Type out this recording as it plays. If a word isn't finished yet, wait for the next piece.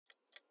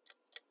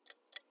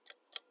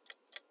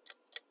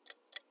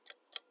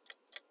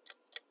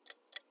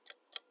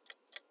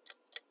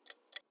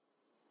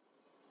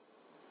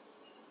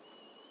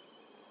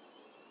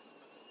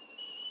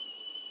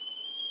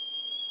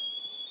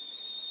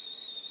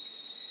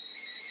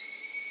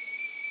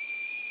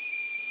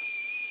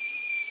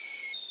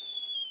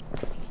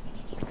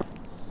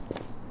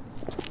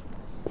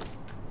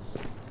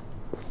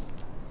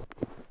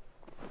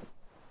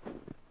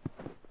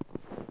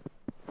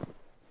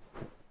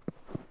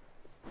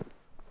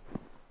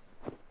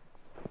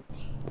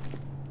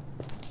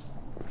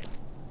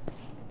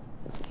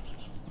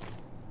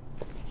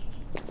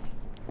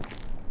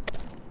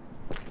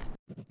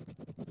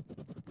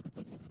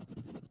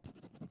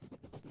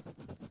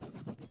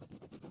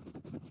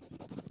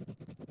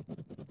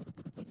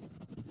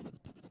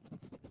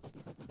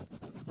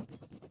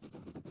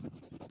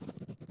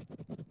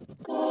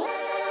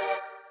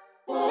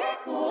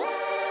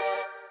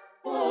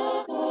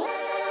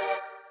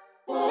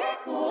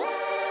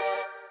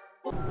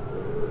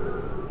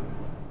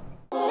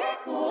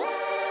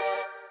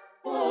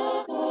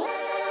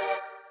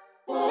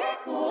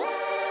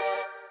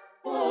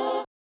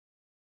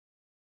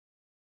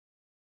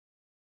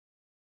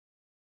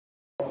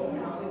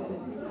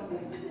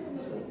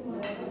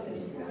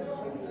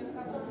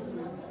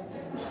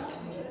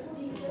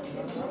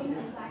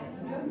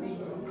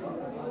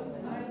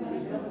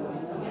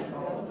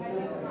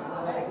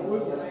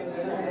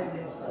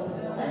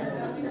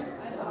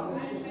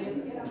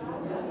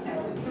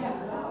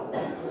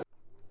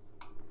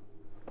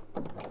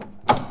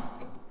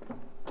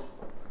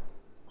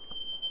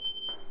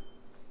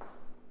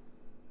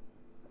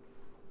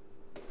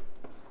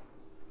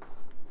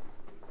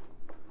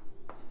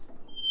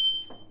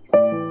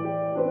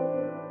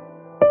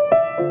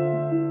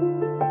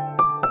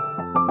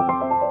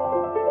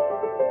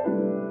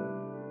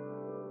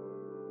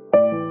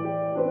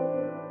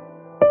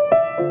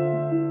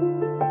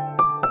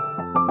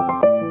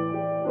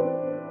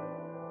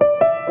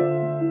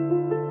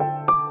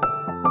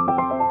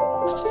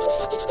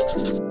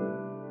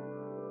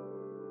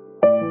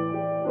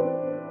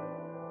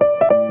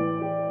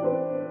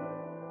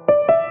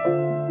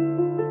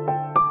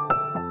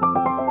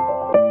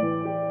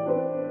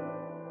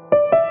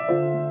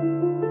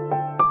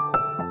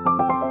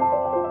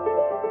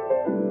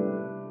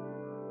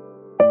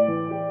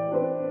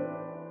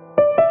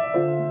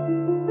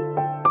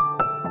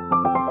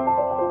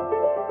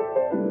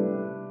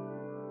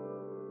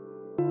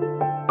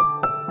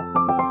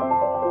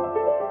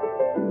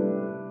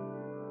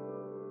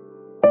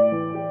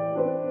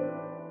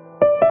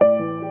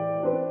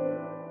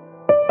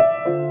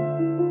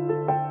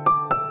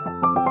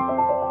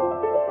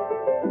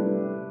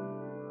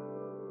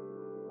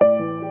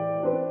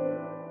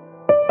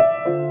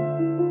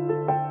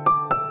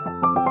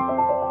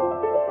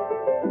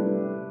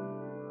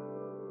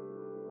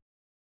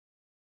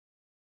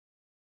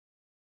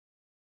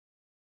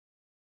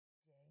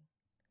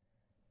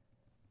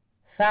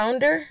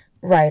Founder,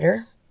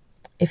 writer.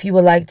 If you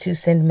would like to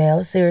send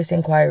mail, serious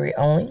inquiry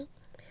only,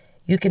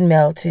 you can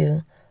mail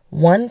to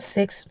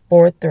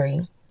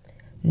 1643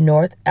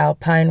 North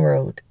Alpine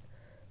Road,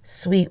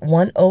 Suite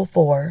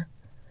 104,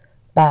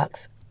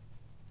 Box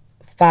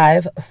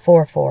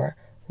 544,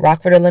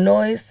 Rockford,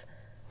 Illinois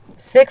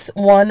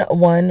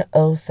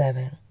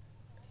 61107.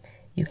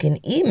 You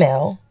can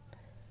email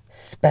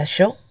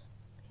special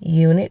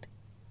unit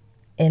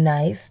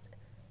ENISED,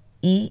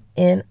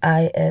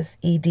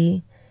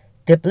 ENISED,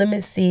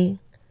 diplomacy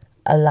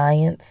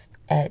alliance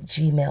at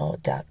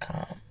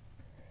gmail.com.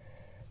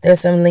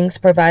 There's some links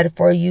provided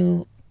for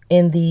you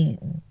in the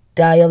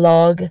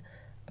dialogue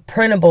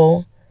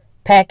printable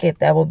packet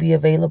that will be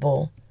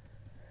available.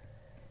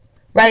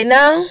 Right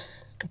now,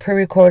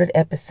 pre-recorded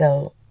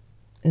episode,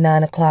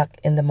 9 o'clock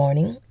in the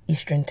morning,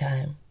 Eastern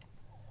Time.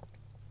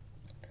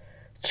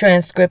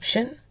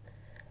 Transcription,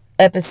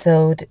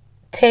 episode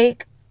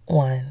Take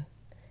 1,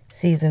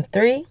 Season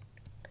 3,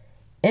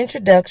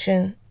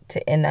 Introduction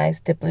to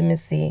ENISED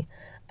Diplomacy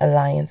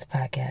Alliance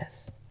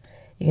Podcast.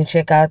 You can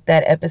check out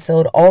that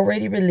episode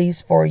already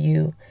released for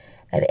you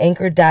at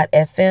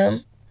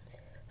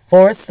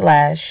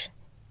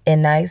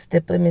anchor.fm/ENISED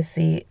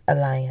Diplomacy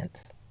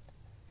Alliance.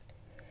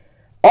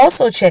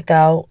 Also check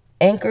out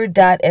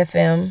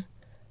anchor.fm/DENICE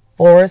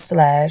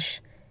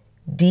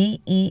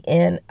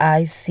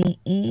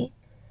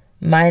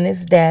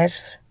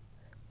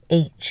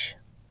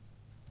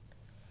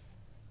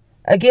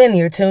Again,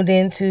 you're tuned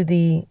in to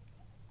the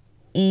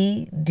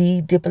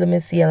ED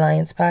Diplomacy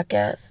Alliance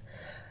podcast,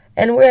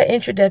 and we're at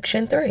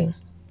Introduction 3.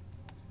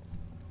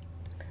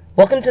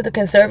 Welcome to the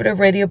Conservative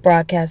Radio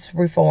Broadcast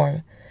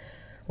Reform,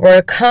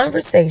 where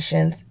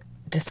conversations,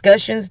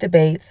 discussions,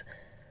 debates,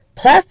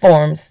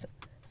 platforms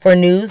for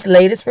news,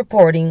 latest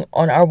reporting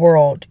on our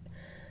world,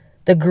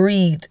 the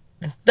greed,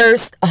 the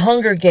thirst,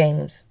 hunger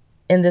games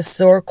in the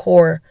sore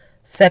core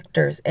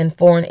sectors in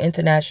foreign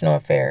international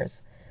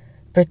affairs,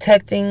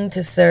 protecting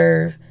to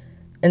serve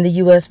in the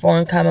U.S.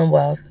 Foreign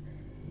Commonwealth,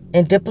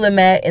 and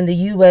diplomat in the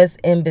U.S.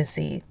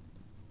 Embassy,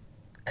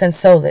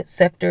 consulate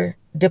sector,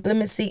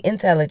 diplomacy,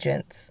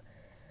 intelligence,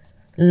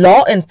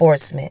 law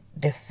enforcement,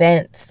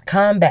 defense,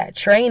 combat,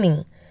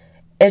 training,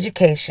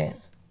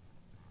 education,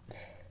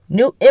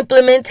 new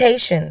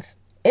implementations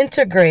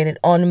integrated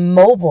on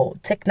mobile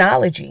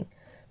technology,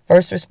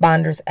 first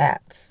responders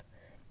apps,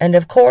 and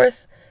of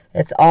course,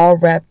 it's all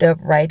wrapped up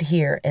right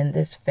here in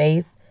this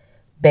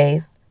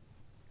faith-based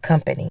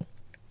company.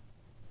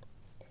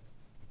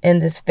 In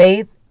this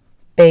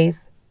faith-based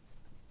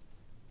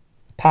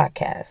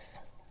podcast.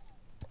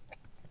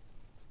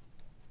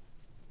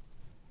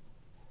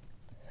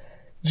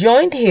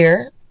 Joined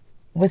here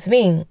with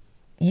me,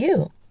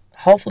 you,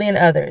 hopefully, and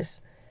others.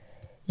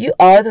 You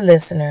are the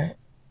listener,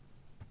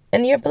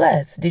 and you're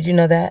blessed. Did you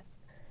know that?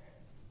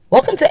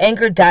 Welcome to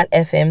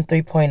Anchor.fm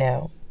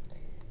 3.0.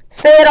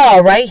 Say it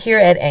all right here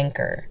at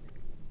Anchor.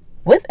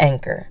 With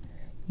Anchor,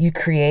 you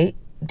create,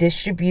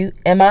 distribute,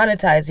 and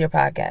monetize your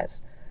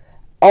podcast,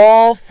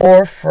 all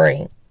for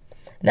free.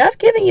 Now, I've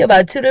given you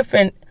about 2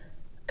 different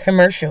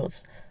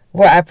commercials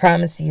where I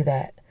promise you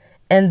that.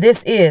 And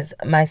this is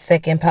my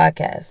second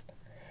podcast.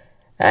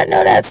 I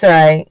know that's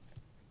right.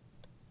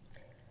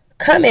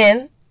 Come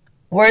in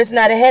where it's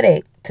not a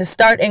headache to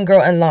start and grow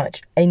and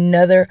launch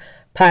another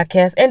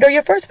podcast and or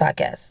your first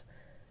podcast.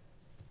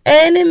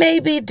 And it may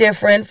be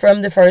different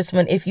from the first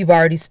one if you've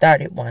already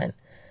started one.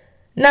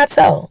 Not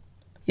so.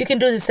 You can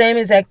do the same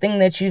exact thing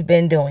that you've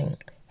been doing.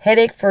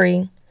 Headache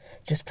free.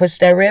 Just push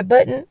that red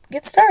button,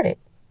 get started.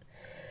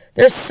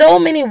 There's so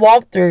many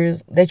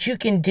walkthroughs that you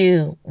can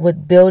do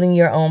with building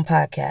your own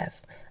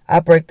podcast.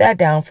 I'll break that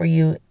down for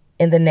you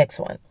in the next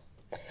one.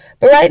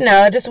 But right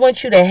now, I just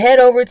want you to head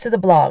over to the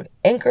blog,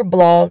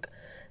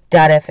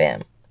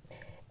 anchorblog.fm.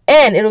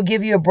 And it'll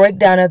give you a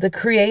breakdown of the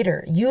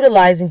creator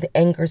utilizing the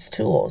Anchor's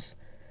tools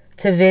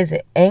to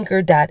visit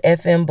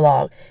anchor.fm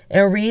blog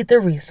and read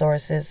the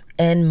resources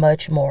and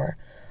much more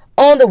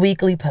on the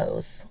weekly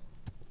posts.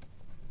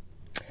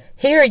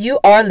 Here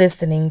you are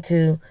listening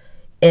to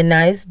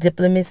ENISED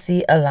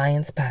Diplomacy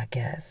Alliance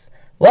podcast.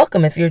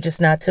 Welcome if you're just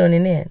not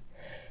tuning in.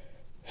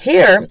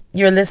 Here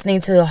you're listening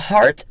to the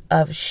heart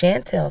of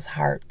Chantel's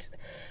heart.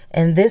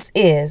 And this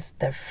is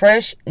the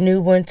fresh new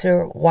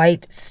winter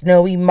white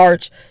snowy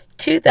March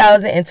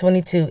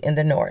 2022 in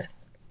the north.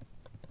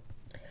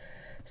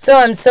 So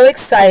I'm so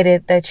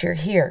excited that you're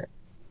here.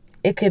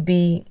 It could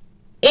be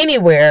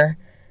anywhere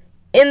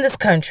in this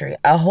country.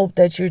 I hope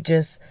that you're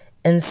just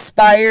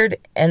inspired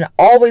and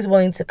always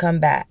willing to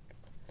come back.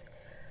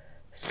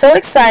 So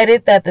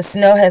excited that the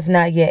snow has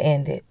not yet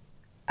ended.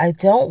 I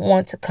don't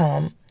want it to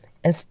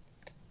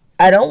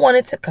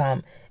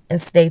come and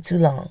stay too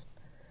long.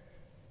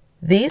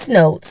 These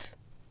notes,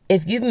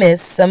 if you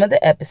missed some of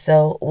the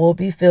episode, will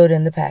be filled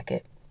in the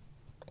packet.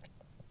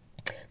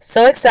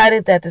 So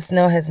excited that the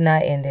snow has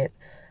not ended.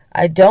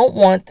 I don't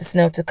want the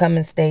snow to come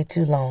and stay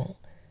too long.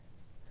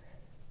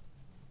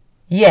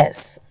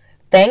 Yes,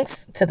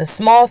 thanks to the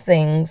small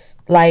things,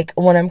 like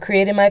when I'm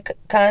creating my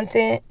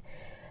content,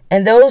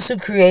 and those who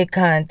create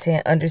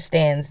content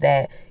understands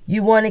that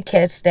You want to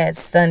catch that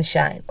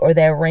sunshine or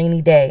that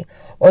rainy day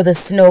or the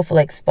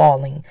snowflakes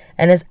falling,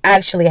 and it's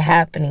actually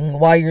happening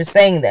while you're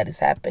saying that it's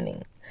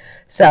happening.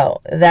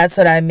 So that's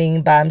what I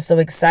mean by I'm so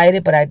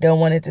excited, but I don't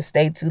want it to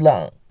stay too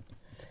long.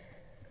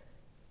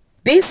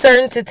 Be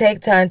certain to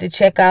take time to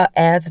check out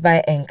Ads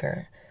by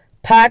Anchor.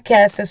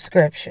 Podcast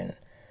subscription.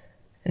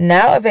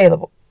 Now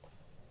available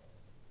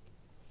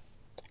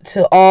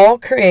to all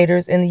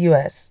creators in the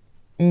U.S.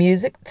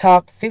 Music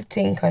Talk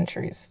 15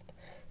 countries.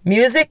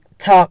 Music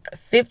Talk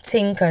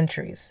 15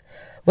 countries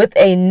with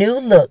a new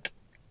look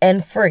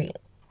and free.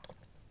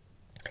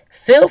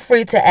 Feel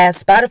free to add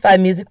Spotify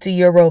music to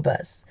your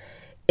robust.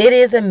 It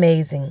is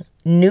amazing.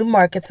 New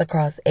markets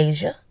across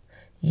Asia,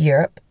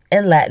 Europe,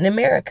 and Latin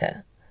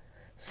America.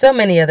 So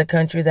many other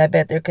countries, I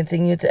bet they're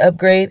continuing to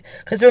upgrade.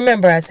 Because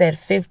remember, I said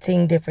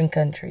 15 different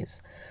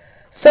countries.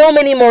 So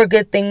many more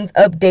good things,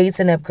 updates,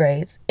 and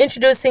upgrades.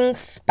 Introducing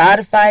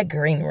Spotify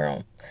Green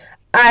Room.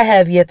 I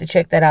have yet to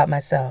check that out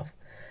myself.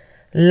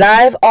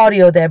 Live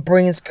audio that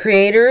brings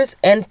creators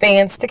and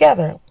fans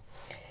together.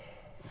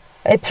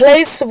 A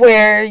place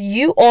where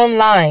you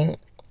online,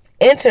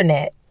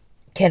 internet,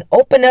 can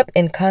open up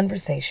in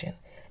conversation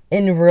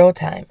in real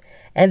time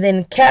and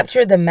then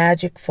capture the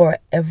magic for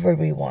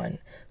everyone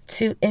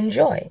to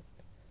enjoy.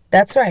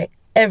 That's right,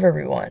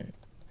 everyone.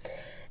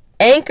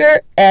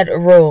 Anchor at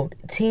Road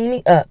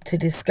teaming up to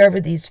discover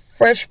these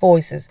fresh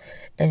voices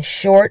in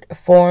short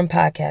form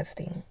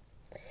podcasting.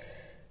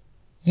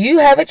 You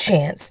have a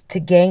chance to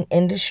gain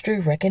industry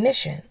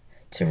recognition,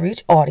 to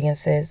reach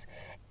audiences,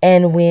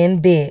 and win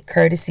big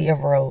courtesy of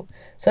Road.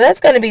 So that's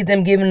going to be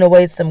them giving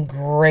away some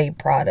great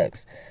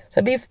products.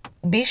 So be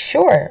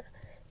sure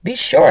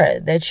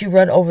that you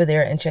run over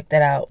there and check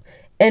that out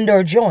and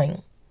or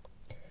join.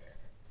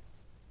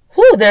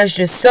 There's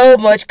just so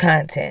much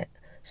content,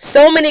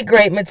 so many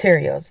great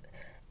materials,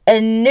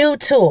 and new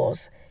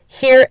tools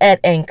here at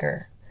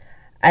Anchor.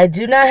 I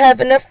do not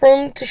have enough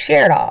room to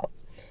share it all.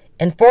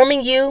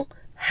 Informing you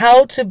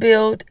how to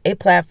build a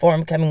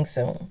platform coming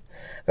soon.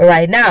 But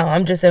right now,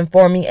 I'm just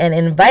informing and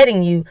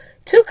inviting you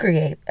to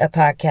create a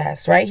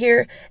podcast right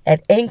here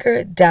at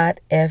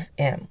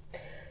anchor.fm.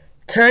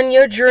 Turn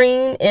your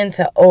dream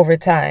into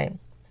overtime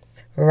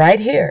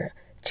right here.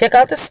 Check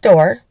out the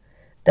store,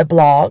 the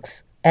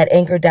blogs at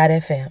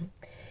anchor.fm,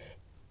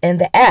 and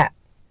the app,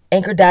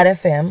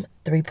 anchor.fm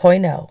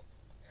 3.0.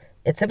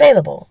 It's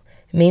available.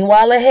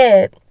 Meanwhile,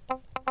 head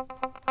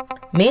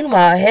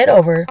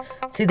over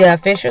to the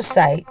official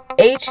site,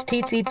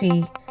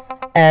 https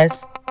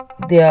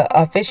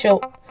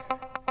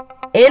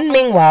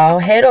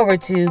head over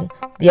to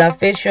the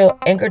official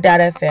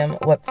anchor.fm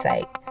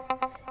website.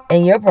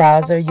 In your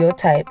browser, you'll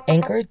type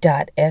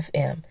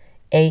anchor.fm,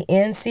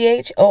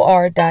 anchor.fm,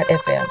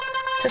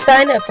 to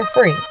sign up for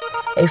free.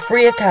 A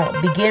free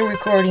account. Begin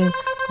recording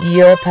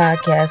your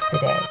podcast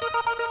today.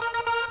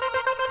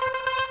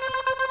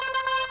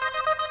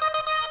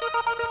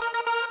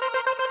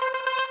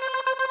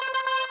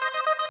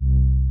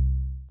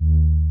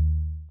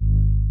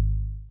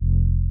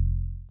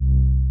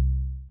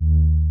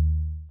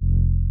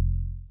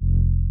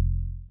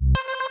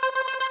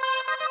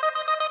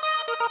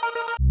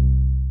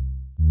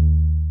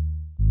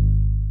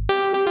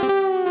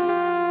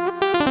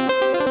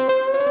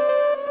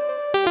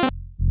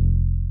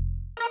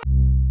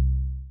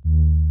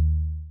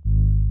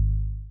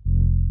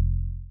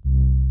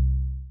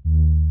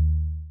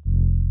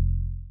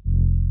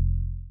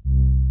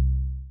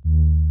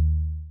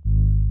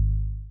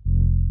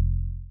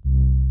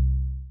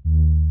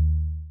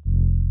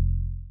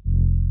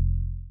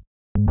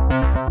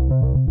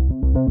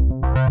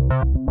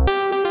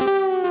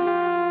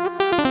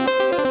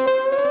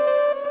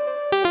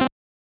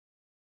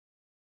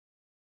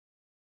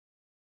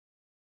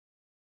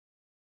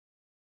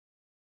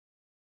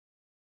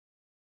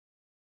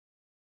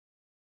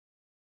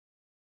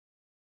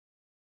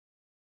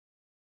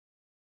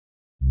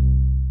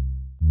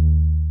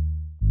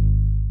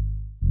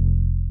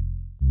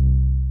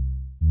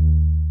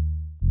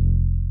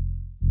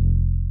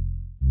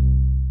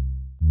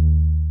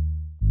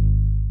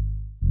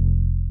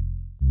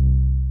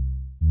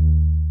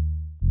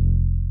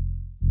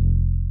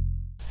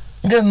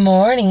 Good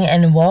morning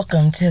and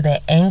welcome to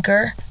the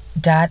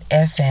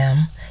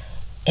Anchor.fm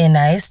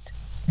Nice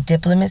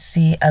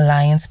Diplomacy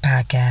Alliance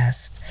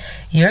podcast.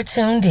 You're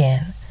tuned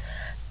in.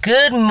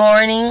 Good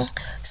morning.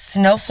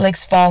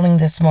 Snowflakes falling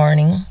this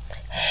morning.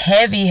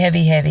 Heavy.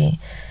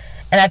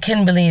 And I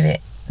couldn't believe it.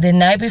 The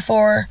night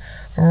before,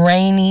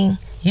 raining.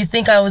 You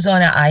think I was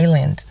on an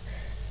island.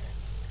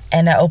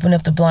 And I opened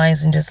up the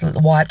blinds and just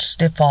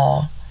watched it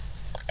fall.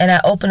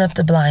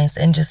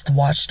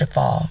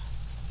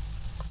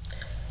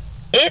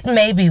 It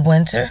may be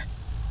winter,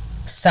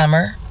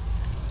 summer,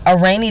 a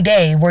rainy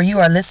day where you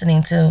are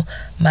listening to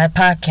my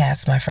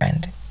podcast, my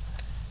friend.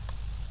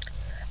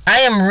 I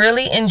am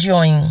really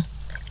enjoying,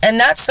 and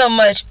not so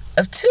much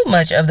of too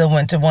much of the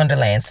winter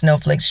wonderland,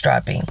 snowflakes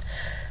dropping.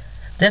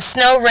 The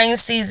snow rain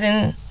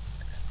season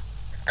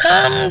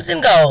comes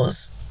and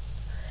goes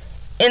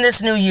in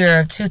this new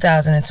year of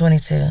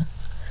 2022.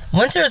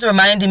 Winter is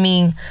reminding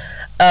me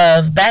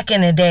of back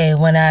in the day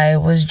when I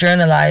was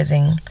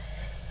journalizing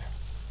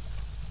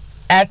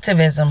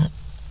activism,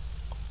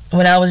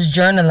 when I was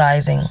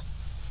journalizing.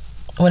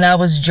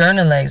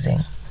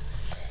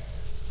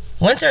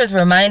 Winter is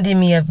reminding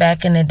me of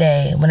back in the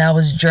day when I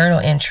was journal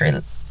entry.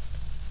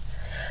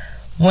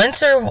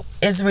 Winter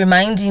is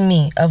reminding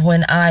me of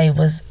when I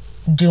was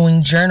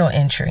doing journal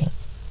entry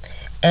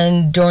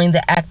and during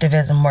the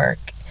activism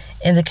work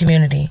in the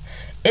community.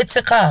 It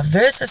took off,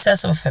 very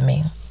successful for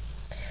me.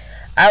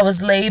 I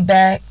was laid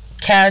back,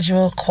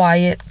 casual,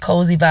 quiet,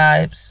 cozy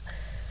vibes.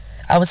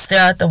 I would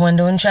stare out the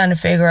window and trying to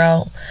figure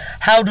out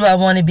how do I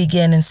want to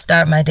begin and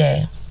start my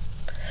day.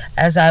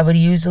 As I would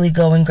usually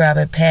go and grab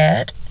a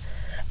pad,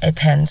 a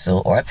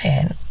pencil, or a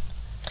pen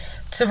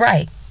to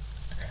write.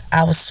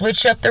 I would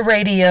switch up the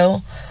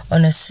radio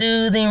on a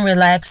soothing,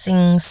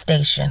 relaxing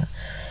station.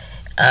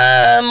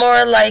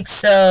 More like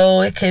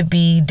so, it could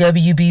be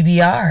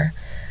WBBR,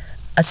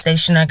 a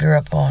station I grew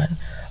up on.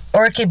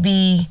 Or it could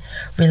be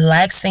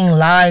relaxing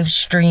live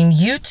stream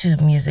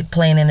YouTube music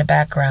playing in the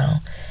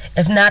background.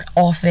 If not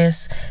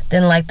Office,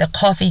 then like the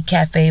coffee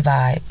cafe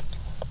vibe.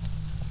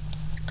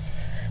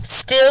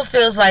 Still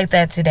feels like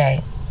that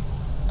today.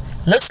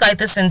 Looks like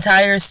this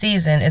entire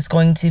season is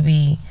going to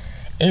be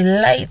a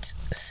light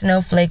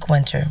snowflake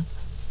winter.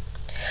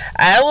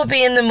 I will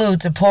be in the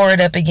mood to pour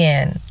it up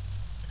again.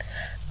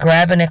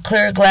 Grabbing a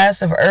clear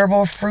glass of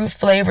herbal fruit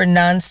flavored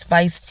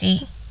non-spiced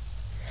tea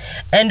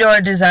and or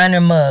a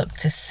designer mug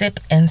to sip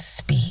and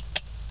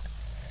speak.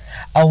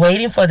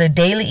 Awaiting for the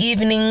daily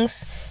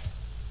evenings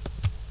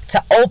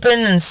to open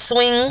and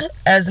swing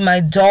as my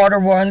daughter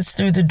runs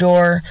through the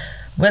door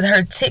with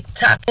her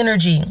TikTok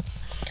energy,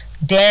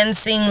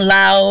 dancing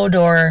loud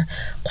or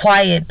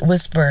quiet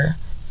whisper,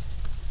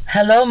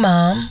 "Hello,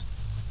 Mom."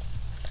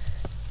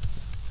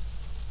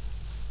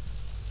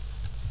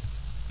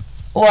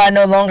 Well, I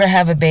no longer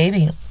have a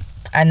baby.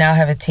 I now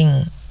have a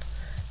teen.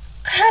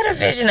 I had a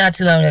vision not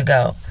too long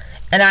ago,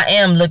 and I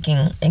am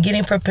looking and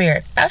getting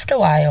prepared after a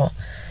while,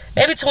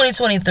 maybe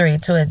 2023,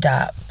 to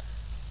adopt.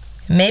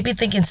 Maybe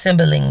thinking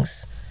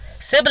siblings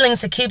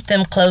to keep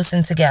them close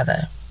and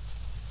together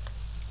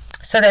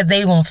so that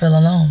they won't feel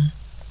alone.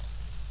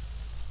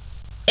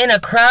 In a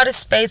crowded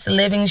space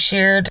living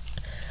shared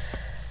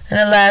in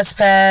the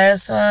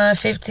past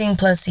 15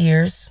 plus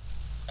years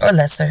or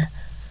lesser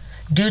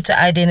due to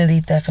identity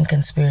theft and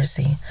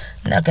conspiracy.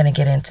 I'm not going to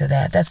get into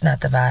that. That's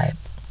not the vibe.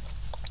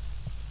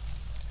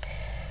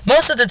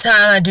 Most of the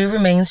time I do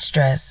remain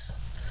stressed,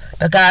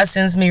 but God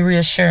sends me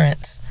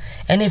reassurance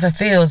and He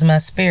fulfills my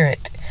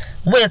spirit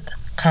with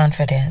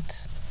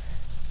confidence.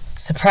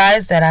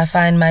 Surprised that I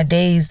find my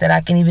days that I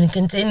can even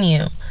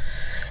continue,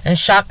 and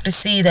shocked to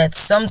see that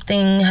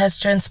something has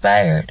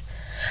transpired.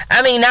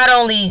 I mean, not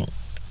only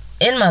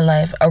in my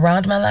life,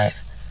 around my life,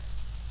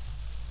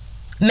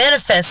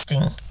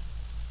 manifesting,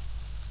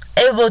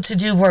 able to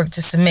do work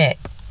to submit,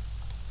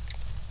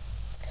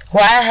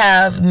 where I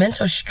have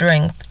mental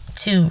strength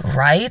to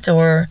write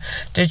or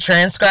to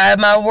transcribe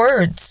my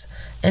words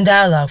in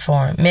dialogue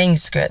form,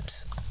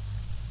 manuscripts.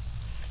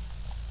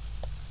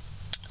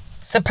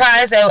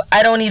 Surprised that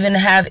I don't even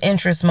have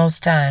interest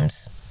most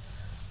times.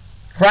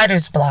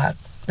 Writer's block,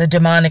 the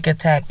demonic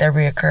attack that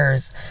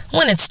reoccurs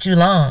when it's too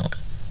long.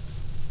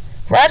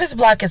 Writer's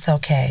block is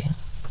okay.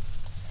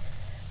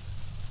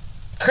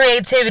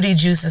 Creativity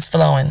juice is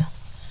flowing.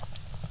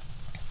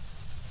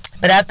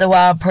 But after a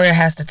while, prayer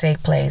has to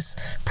take place.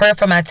 Prayer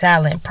for my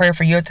talent, prayer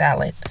for your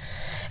talent.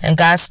 And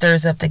God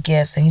stirs up the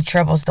gifts and He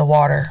troubles the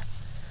water.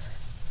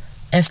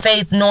 And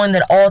faith, knowing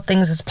that all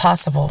things is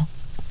possible.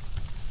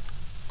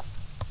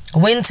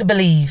 When to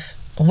believe,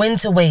 when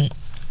to wait,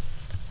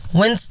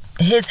 when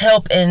His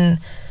help and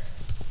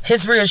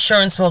His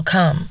reassurance will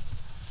come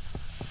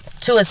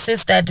to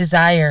assist that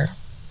desire.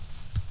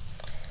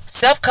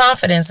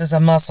 Self-confidence is a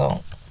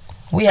muscle.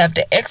 We have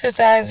to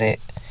exercise it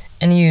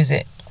and use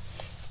it.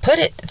 Put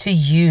it to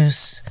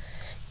use.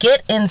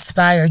 Get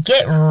inspired.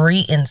 Get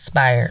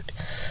re-inspired.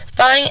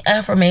 Find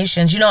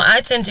affirmations.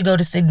 I tend to go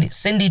to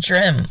Cindy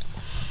Trim.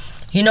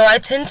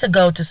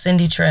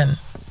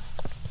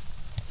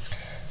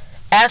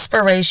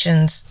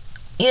 Aspirations.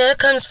 It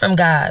comes from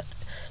God.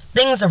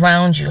 Things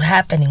around you,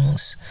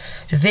 happenings,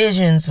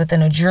 visions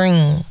within a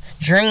dream,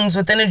 dreams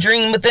within a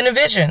dream, within a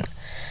vision.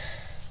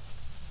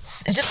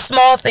 Just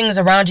small things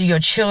around you, your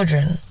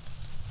children,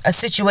 a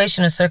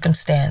situation, a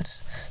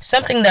circumstance,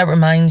 something that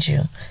reminds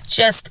you,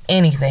 just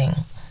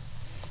anything.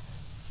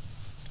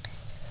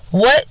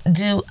 What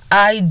do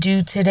I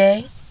do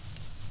today?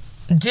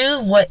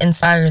 Do what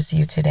inspires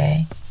you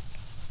today.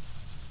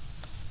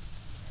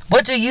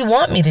 What do you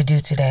want me to do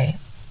today?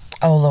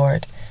 Oh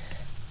Lord,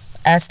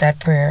 ask that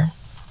prayer.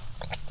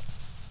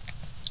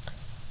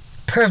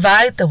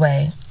 Provide the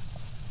way.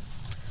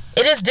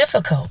 It is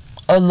difficult,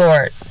 oh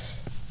Lord.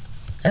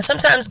 And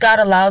sometimes God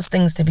allows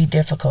things to be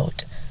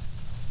difficult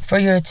for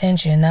your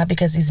attention, not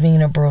because He's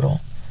mean or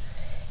brutal.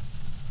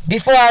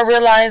 Before I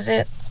realize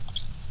it,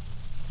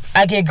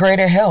 I get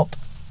greater help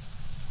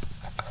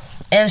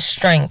and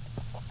strength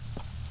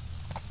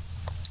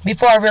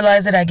Before I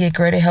realize it, I get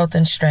greater health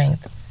and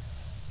strength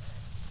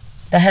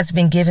that has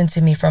been given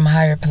to me from a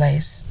higher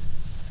place,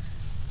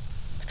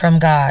 from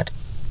God,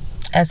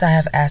 as I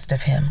have asked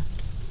of him.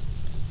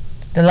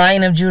 The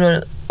Lion of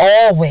Judah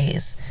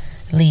always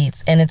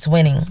leads, and it's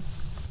winning.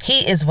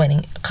 He is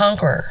winning,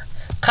 conqueror,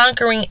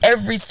 conquering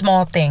every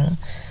small thing.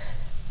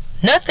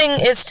 Nothing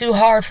is too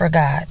hard for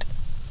God.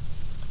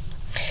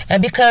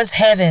 And because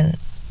heaven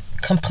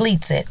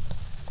completes it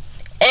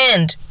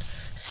and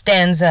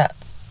stands up,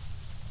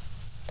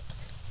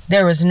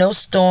 there is no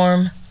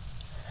storm,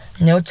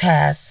 no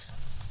task.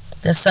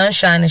 The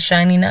sunshine is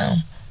shining now.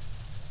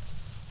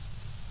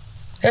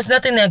 There's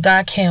nothing that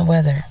God can't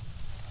weather.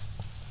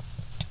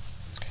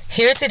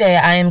 Here today,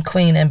 I am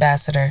Queen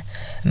Ambassador,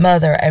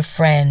 mother, a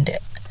friend,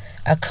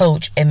 a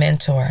coach, a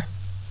mentor,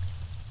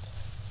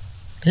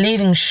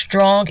 leaving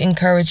strong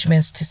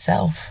encouragements to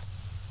self,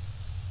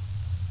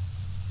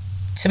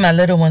 to my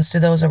little ones, to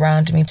those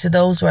around me, to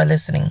those who are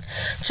listening,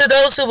 to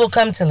those who will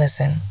come to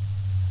listen.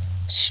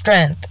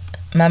 Strength,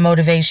 my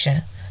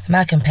motivation,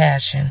 my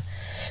compassion,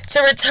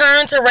 to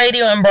return to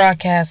radio and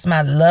broadcast,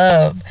 my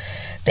love,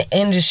 the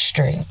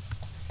industry.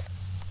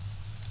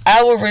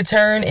 I will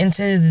return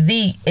into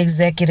the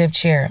executive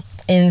chair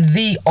in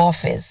the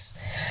office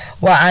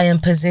where I am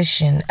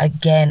positioned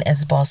again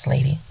as boss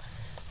lady.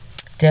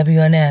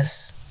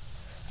 WNS,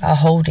 a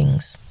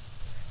holdings,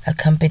 a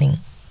company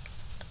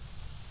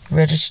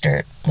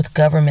registered with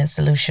government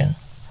solution,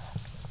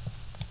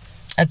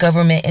 a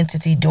government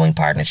entity doing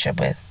partnership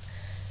with.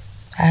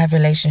 I have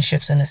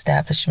relationships and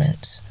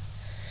establishments.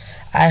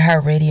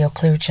 iHeartRadio,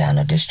 Clear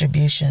Channel,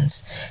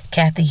 Distributions,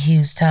 Kathy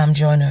Hughes, Tom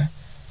Joyner.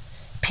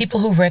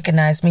 People who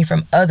recognize me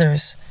from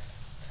others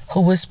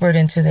who whispered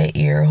into their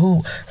ear,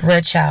 who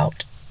reach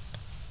out.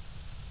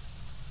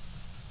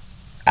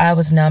 I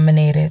was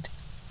nominated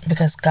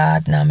because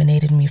God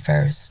nominated me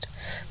first.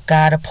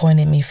 God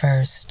appointed me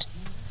first.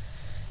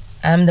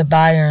 I'm the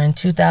buyer in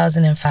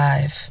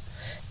 2005.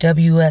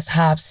 W.S.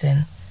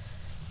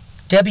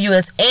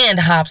 and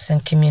Hobson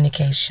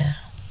Communication.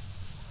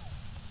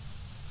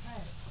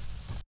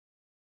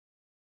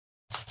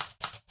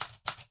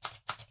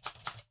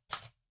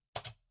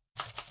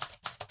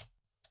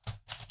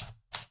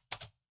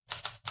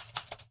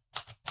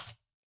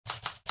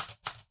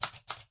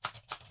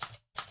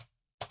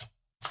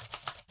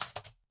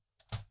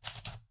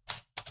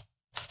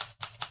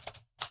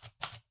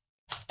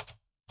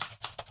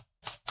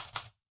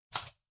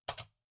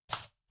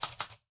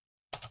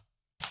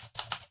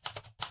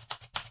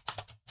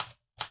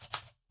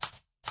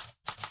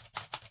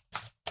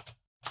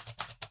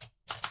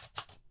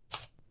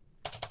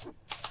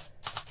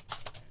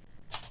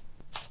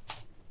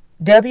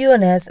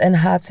 WNS and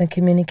Hobson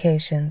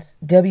Communications,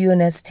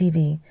 WNS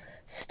TV,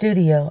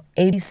 Studio,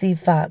 ABC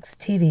Fox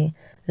TV,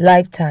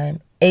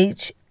 Lifetime,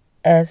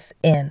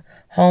 HSN,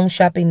 Home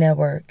Shopping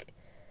Network,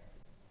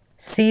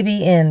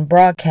 CBN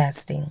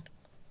Broadcasting,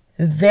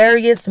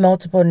 various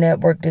multiple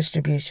network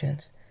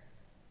distributions,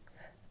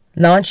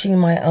 launching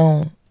my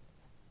own.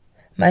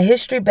 My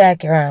history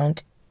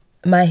background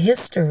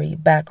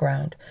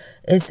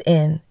is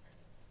in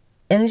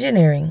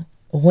engineering,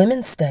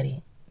 women's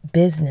study,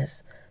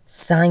 business,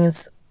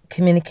 science,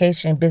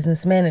 communication,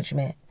 business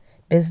management,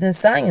 business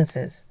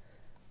sciences,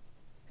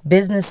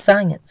 business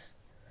science,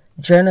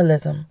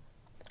 journalism,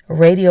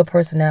 radio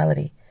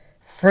personality,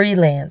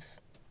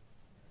 freelance,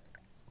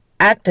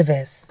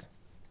 activist,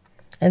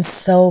 and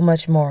so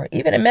much more,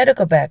 even a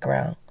medical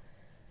background.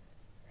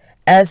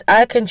 As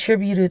I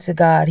contributed to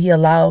God, He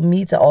allowed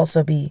me to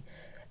also be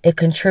a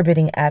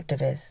contributing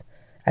activist.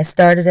 I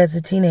started as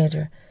a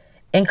teenager,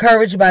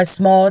 encouraged by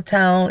small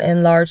town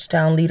and large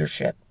town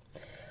leadership.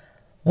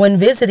 When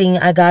visiting,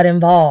 I got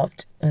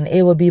involved, and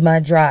it would be my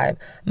drive.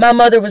 My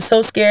mother was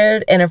so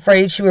scared and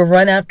afraid she would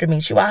run after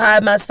me. She would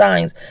hide my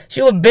signs.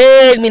 She would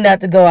beg me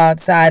not to go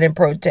outside and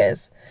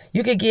protest.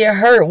 You could get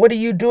hurt. What are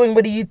you doing?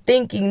 What are you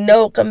thinking?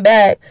 No, come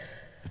back.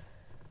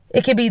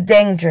 It could be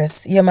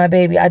dangerous. You're my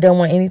baby. I don't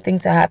want anything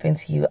to happen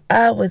to you.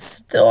 I would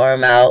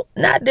storm out.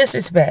 Not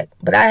disrespect,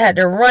 but I had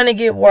to run and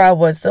get where I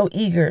was. So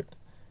eager.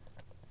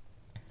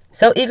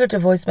 So eager to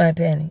voice my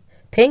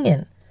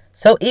opinion.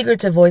 So eager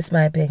to voice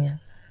my opinion.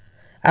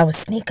 I would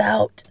sneak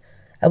out.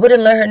 I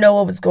wouldn't let her know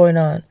what was going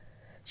on.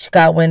 She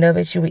got wind of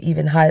it. She would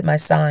even hide my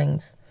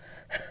signs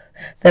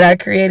that I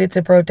created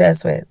to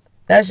protest with.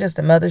 That's just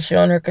a mother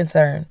showing her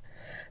concern.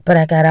 But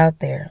I got out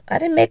there. I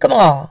didn't make them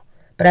all,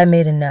 but I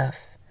made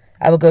enough.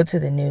 I would go to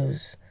the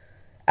news.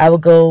 I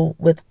would go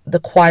with the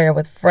choir,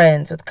 with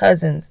friends, with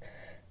cousins.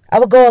 I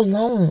would go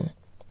alone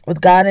with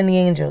God and the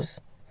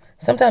angels.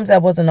 Sometimes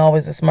that wasn't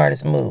always the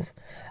smartest move.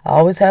 I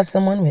always have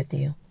someone with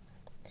you.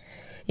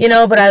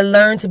 But I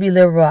learned to be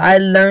liberal. I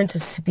learned to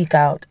speak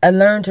out. I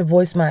learned to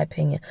voice my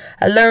opinion.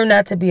 I learned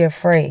not to be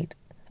afraid.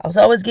 I was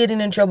always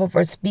getting in trouble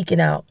for speaking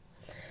out.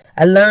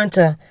 I learned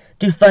to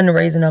do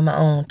fundraising on my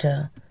own,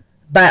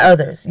 by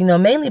others,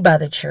 mainly by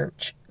the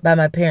church, by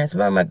my parents,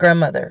 by my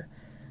grandmother,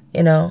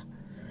 and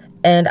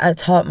I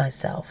taught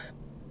myself.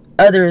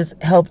 Others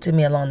helped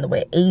me along the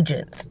way,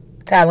 agents,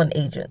 talent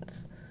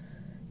agents,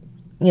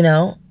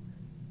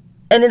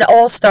 And it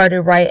all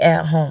started right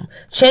at home.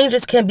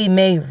 Changes can be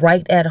made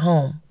right at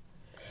home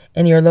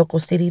in your local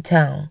city,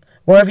 town,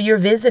 wherever you're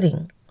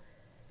visiting.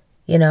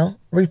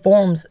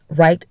 Reforms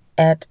right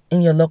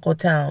in your local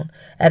town,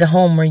 at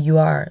home where you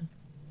are.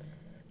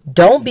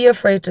 Don't be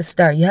afraid to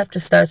start. You have to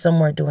start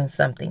somewhere doing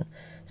something.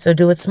 So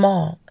do it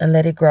small and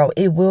let it grow.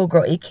 It will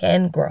grow. It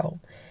can grow,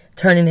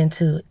 turning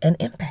into an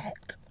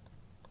impact.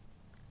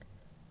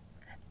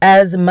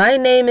 As my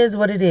name is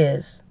what it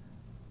is,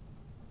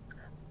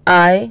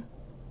 I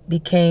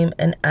became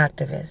an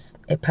activist,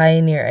 a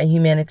pioneer, a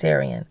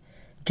humanitarian,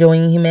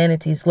 doing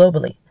humanities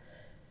globally.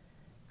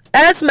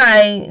 As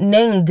my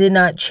name did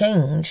not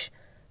change,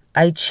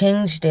 I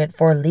changed it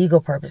for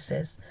legal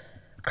purposes.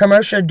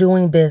 Commercial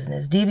doing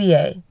business,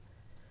 DBA.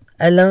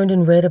 I learned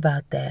and read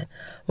about that.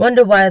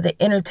 Wonder why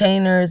the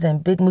entertainers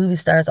and big movie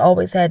stars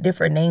always had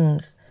different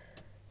names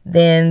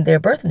than their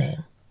birth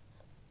name.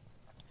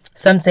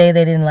 Some say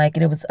they didn't like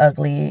it. It was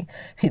ugly.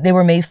 They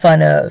were made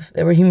fun of.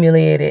 They were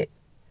humiliated.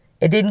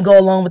 It didn't go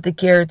along with the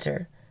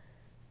character.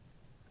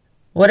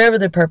 Whatever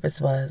the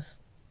purpose was,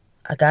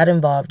 I got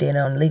involved in it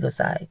on the legal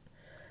side,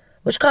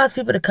 which caused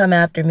people to come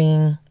after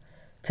me,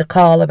 to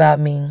call about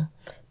me,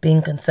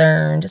 being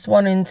concerned, just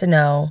wanting to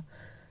know.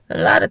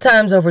 And a lot of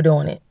times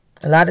overdoing it.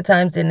 A lot of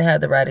times didn't have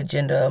the right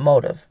agenda or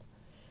motive.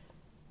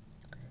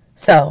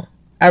 So,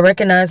 I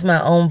recognize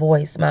my own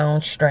voice, my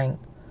own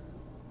strength.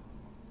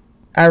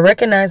 I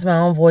recognize my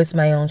own voice,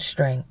 my own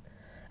strength.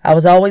 I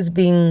was always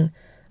being,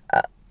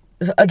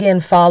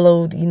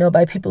 followed,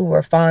 by people who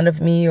were fond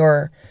of me,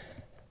 or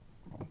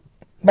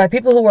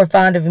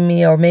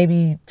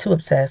maybe too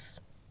obsessed.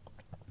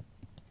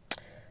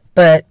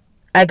 But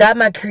I got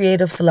my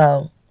creative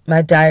flow,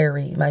 my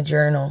diary, my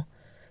journal,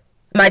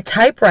 my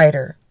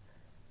typewriter.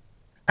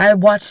 I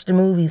watched the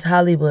movies,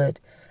 Hollywood,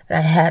 and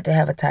I had to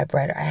have a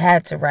typewriter. I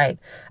had to write.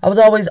 I was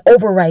always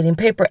overwriting,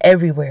 paper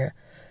everywhere.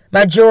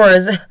 My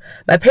drawers,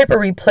 my paper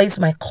replaced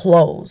my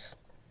clothes.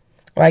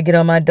 Or I get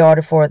on my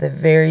daughter for the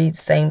very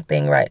same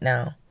thing right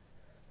now.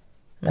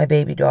 My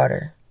baby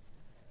daughter.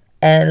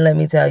 And let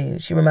me tell you,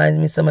 she reminds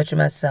me so much of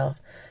myself.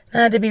 And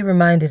I had to be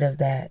reminded of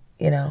that,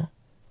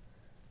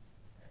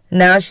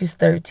 Now she's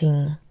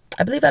 13.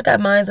 I believe I got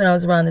mine when I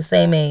was around the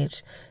same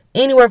age.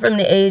 Anywhere from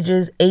the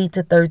ages 8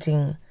 to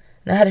 13.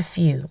 And I had a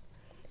few.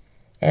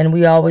 And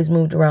we always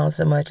moved around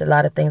so much, a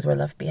lot of things were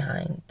left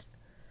behind.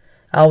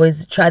 I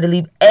always tried to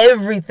leave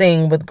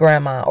everything with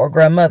grandma or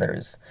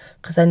grandmothers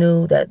because I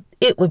knew that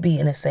it would be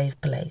in a safe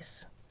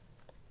place.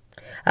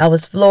 I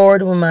was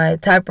floored when my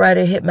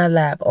typewriter hit my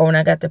lap or when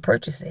I got to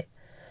purchase it,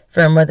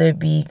 from whether it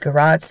be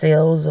garage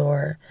sales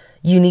or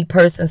unique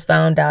persons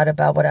found out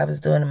about what I was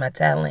doing in my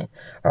talent,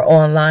 or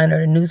online,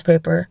 or the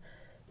newspaper,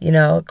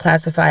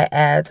 classify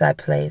ads I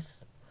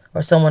place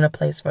or someone to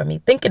place for me,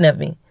 thinking of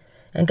me.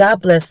 And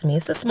God bless me.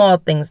 It's the small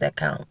things that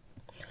count.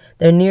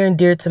 They're near and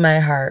dear to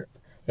my heart.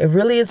 It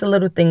really is the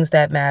little things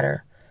that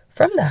matter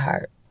from the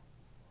heart.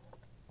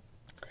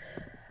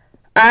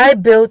 I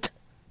built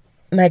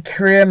my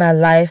career, my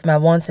life, my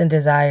wants and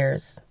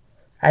desires.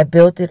 I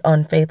built it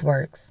on Faith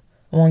Works.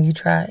 Won't you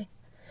try?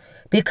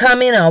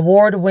 Becoming an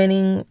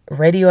award-winning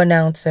radio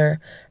announcer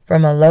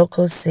from a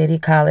local city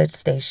college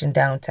station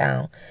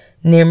downtown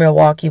near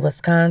Milwaukee,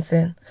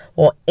 Wisconsin.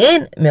 Well,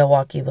 in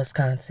Milwaukee,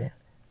 Wisconsin.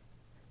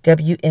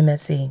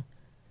 WMSE.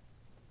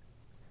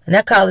 And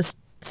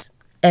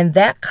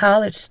that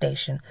college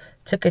station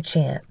took a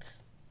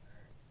chance.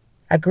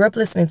 I grew up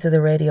listening to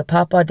the radio.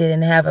 Papa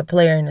didn't have a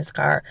player in his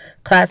car.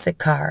 Classic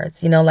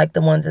cars, like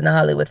the ones in the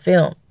Hollywood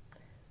film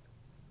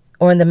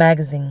or in the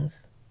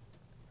magazines.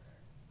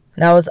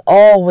 And I was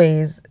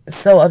always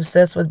so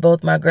obsessed with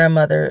both my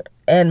grandmother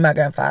and my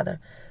grandfather.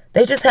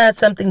 They just had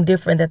something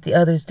different that the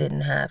others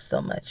didn't have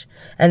so much.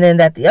 And then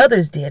that the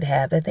others did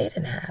have that they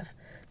didn't have.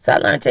 So I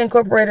learned to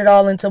incorporate it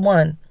all into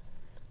one.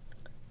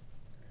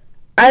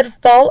 I'd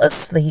fall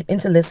asleep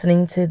into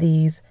listening to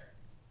these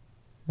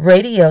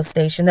radio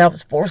stations that I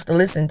was forced to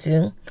listen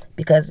to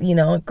because,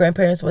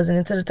 grandparents wasn't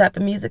into the type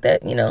of music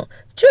that,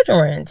 children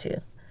were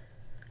into.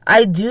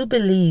 I do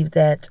believe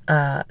that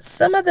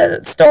some of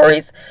the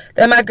stories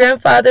that my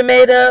grandfather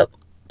made up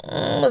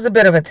was a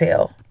bit of a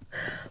tale.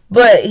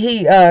 But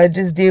he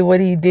just did what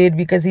he did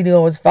because he knew I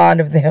was fond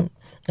of them.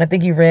 I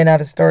think he ran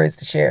out of stories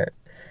to share.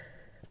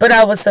 But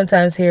I would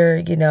sometimes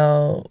hear,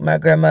 my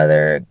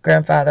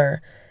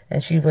grandfather,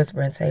 and she'd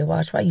whisper and say,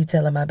 "Watch, why you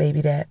telling my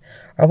baby that?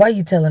 Or why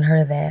you telling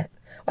her that?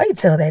 Why you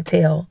tell that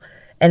tale?"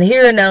 And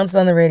hear announced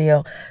on the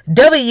radio,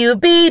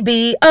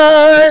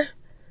 WBBR,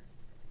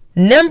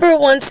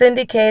 #1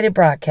 syndicated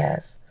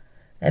broadcast,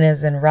 and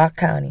is in Rock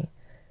County.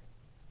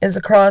 It's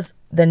across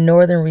the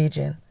northern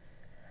region.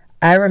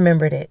 I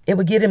remembered it. It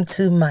would get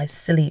into my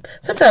sleep.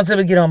 Sometimes it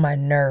would get on my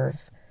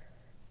nerve.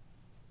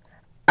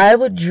 I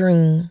would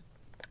dream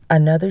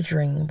another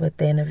dream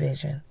within a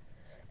vision.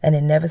 And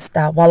it never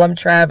stopped while I'm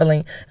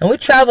traveling. And we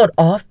traveled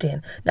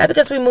often. Not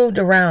because we moved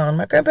around.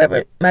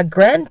 My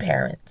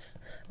grandparents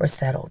were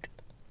settled.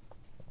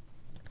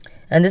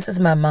 And this is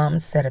my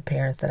mom's set of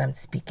parents that I'm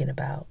speaking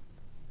about.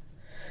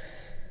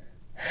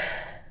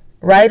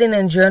 Writing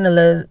and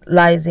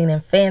journalizing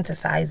and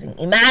fantasizing,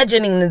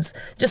 imagining is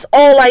just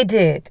all I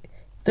did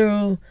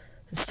through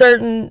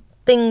certain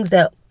things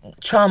that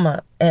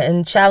trauma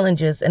and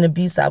challenges and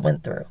abuse I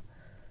went through.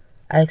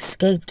 I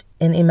escaped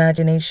in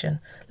imagination,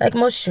 like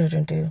most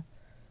children do.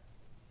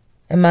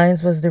 And mine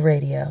was the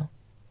radio,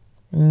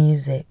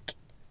 music,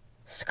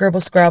 scribble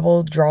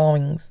scrabble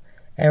drawings,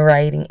 and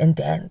writing and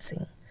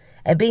dancing,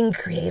 and being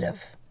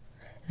creative.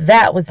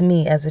 That was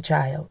me as a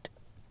child.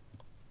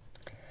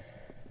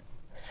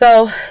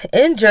 So,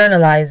 in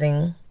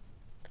journalism,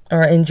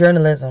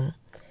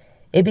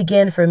 it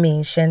began for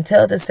me.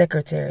 Chantel the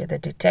secretary, the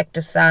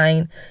detective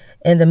sign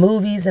in the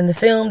movies and the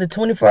film, the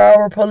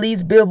 24-hour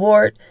police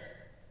billboard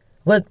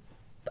would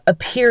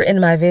appear in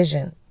my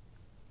vision.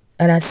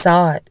 And I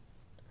saw it.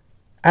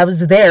 I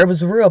was there. It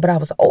was real, but I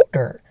was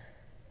older.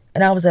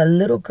 And I was a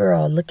little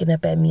girl looking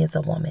up at me as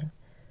a woman.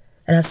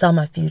 And I saw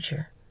my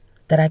future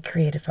that I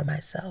created for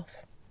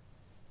myself.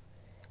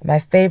 My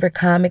favorite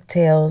comic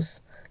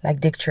tales, like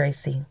Dick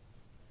Tracy,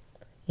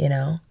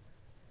 the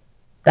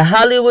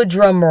Hollywood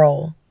drum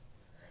roll.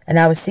 And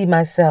I would see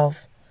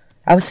myself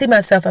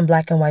in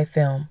black and white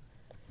film,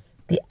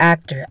 the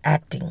actor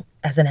acting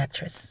as an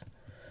actress,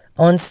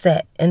 on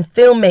set, in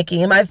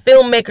filmmaking, in my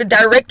filmmaker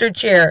director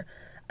chair.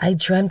 I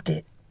dreamt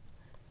it.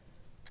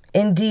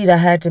 Indeed, I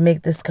had to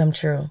make this come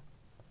true.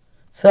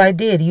 So I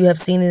did. You have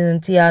seen it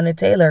in Tiana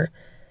Taylor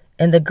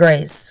in the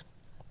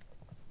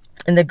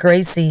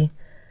Gracie,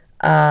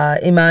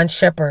 Iman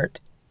Shepherd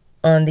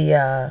on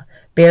the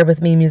Bear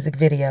With Me music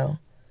video,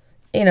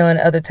 and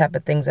other type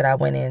of things that I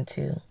went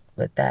into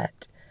with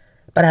that.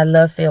 But I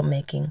love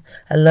filmmaking.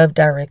 I love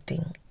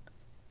directing,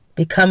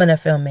 becoming a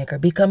filmmaker,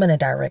 becoming a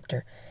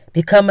director,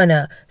 becoming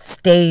a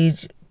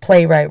stage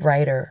playwright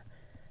writer,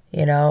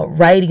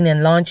 writing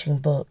and launching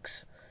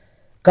books.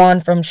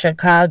 Gone from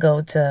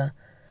Chicago to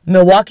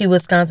Milwaukee,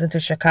 Wisconsin to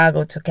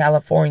Chicago to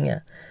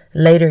California.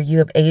 Later, you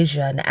have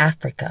Asia and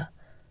Africa.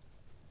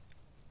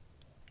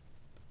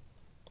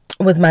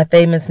 With my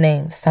famous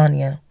name,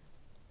 Sonia.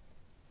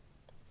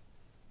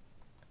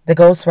 The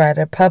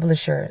ghostwriter,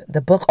 publisher,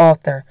 the book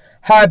author,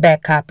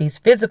 hardback copies,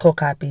 physical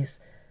copies,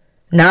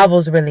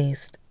 novels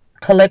released,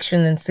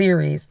 collection and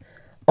series,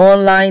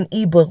 online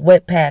ebook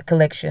Wattpad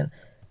collection,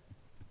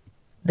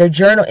 the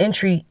journal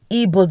entry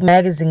ebook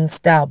magazine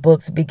style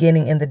books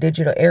beginning in the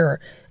digital era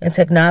and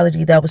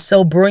technology that was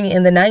so brilliant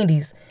in the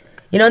 90s.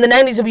 In the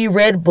 90s we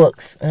read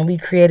books and we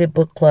created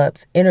book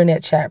clubs,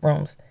 internet chat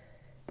rooms.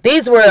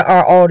 These were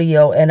our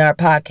audio and our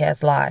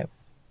podcast live.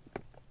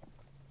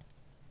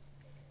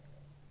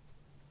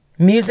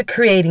 Music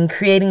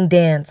creating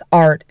dance,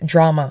 art,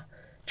 drama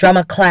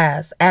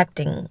class,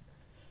 acting,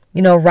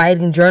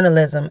 writing,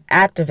 journalism,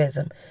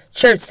 activism,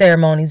 church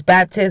ceremonies,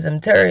 baptism,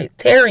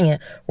 tarrying,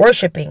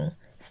 worshiping,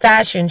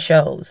 fashion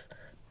shows,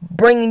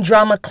 bringing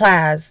drama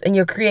class and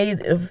your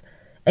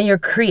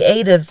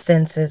creative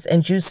senses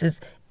and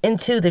juices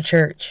into the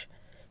church,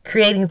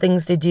 creating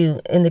things to do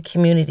in the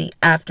community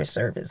after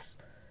service,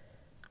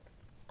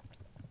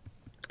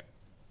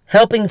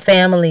 helping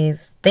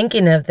families,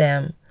 thinking of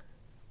them.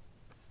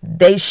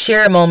 They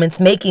share moments,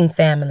 making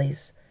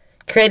families,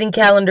 creating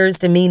calendars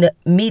to meet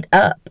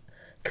up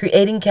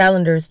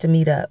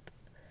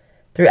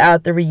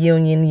throughout the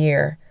reunion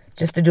year,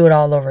 just to do it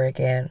all over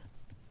again.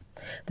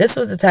 This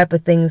was the type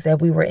of things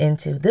that we were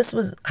into. This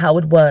was how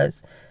it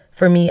was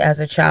for me as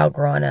a child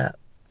growing up.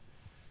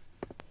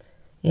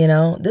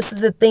 This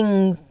is the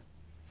things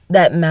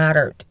that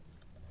mattered.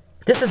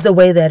 This is the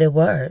way that it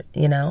was,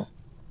 and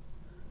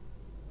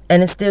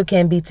it still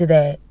can be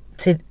today.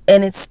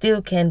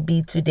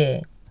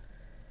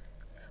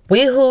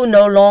 We who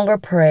no longer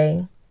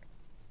pray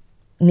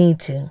need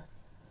to.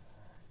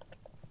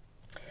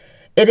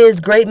 It is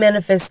great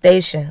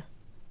manifestation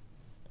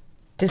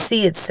to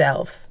see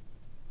itself,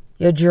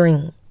 your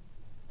dream,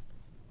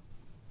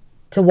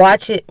 to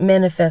watch it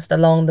manifest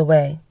along the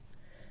way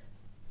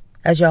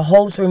as your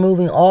hopes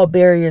removing all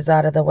barriers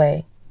out of the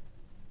way,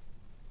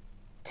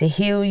 to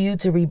heal you,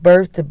 to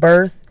rebirth, to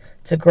birth,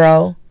 to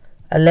grow,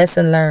 a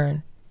lesson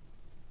learned.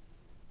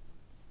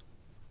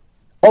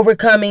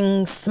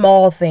 Overcoming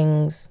small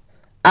things,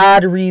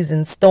 odd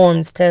reasons,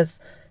 storms,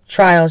 tests,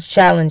 trials,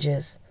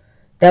 challenges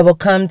that will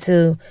come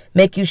to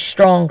make you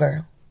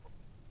stronger.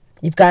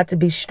 You've got to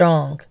be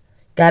strong.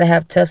 Got to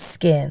have tough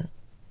skin.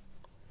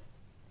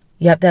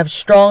 You have to have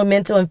strong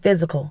mental and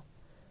physical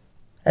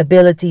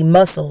ability,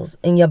 muscles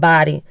in your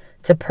body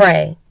to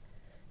pray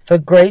for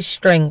great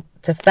strength,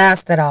 to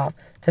fast it off,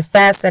 to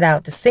fast it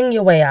out, to sing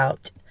your way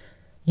out.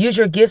 Use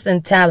your gifts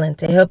and talent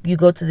to help you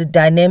go to the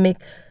dynamic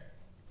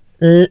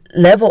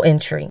level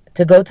entry,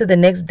 to go to the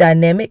next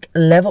dynamic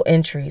level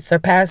entry,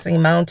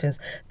 surpassing mountains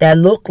that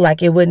look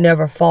like it would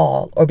never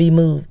fall or be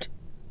moved.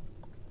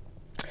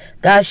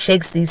 God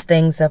shakes these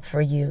things up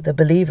for you, the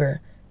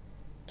believer.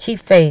 Keep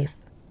faith.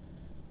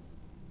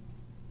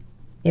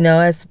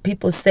 As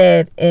people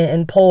said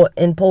in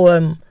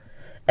poem,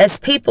 as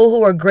people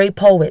who are great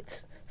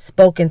poets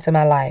spoke into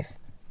my life,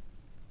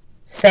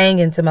 sang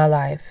into my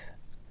life,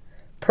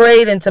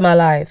 prayed into my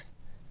life,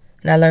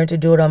 and I learned to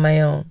do it on my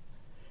own.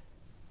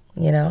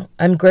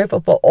 I'm grateful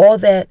for all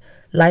that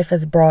life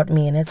has brought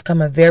me, and it's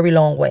come a very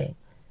long way.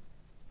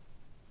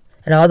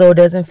 And although it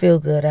doesn't feel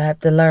good, I have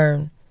to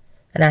learn,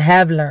 and I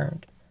have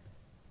learned,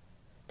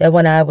 that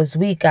when I was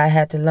weak, I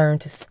had to learn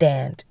to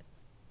stand.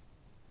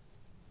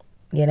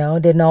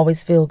 It didn't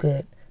always feel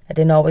good. I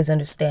didn't always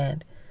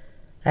understand.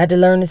 I had to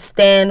learn to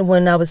stand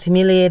when I was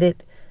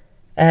humiliated.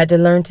 I had to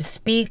learn to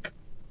speak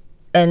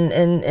and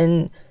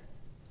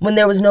when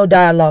there was no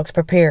dialogues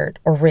prepared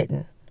or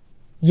written.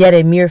 Yet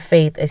a mere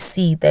faith, a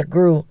seed that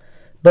grew,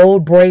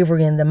 bold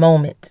bravery in the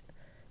moment,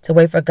 to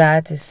wait for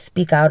God to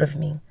speak out of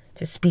me,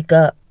 to speak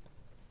up.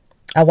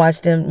 I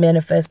watched Him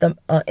manifest them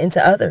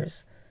into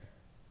others.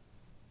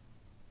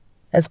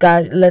 As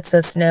God lets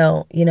us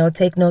know,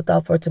 take no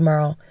thought for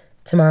tomorrow.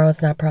 Tomorrow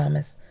is not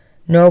promised,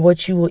 nor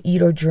what you will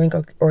eat or drink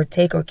or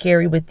take or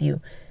carry with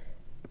you.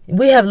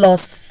 We have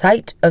lost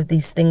sight of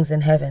these things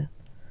in heaven.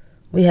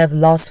 We have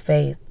lost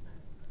faith.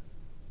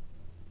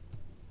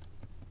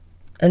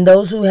 And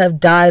those who have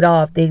died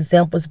off, the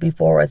examples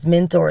before us,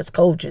 mentors,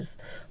 coaches,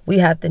 we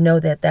have to know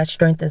that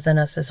strength is in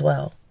us as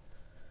well.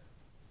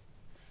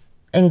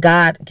 And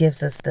God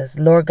gives us this.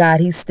 Lord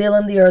God, He's still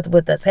in the earth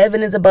with us.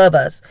 Heaven is above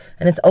us,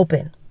 and it's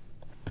open.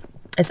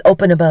 It's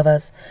open above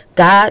us.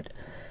 God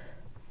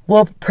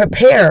will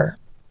prepare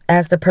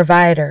as the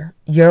provider,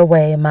 your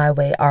way, my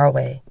way, our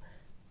way.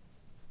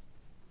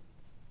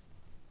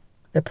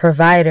 The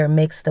provider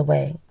makes the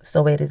way,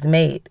 so it is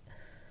made.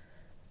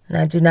 And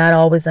I do not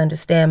always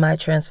understand my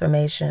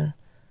transformation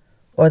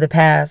or the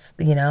past,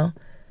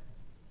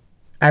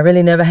 I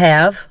really never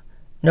have,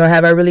 nor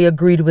have I really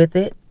agreed with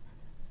it.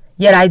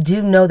 Yet I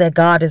do know that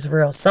God is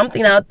real.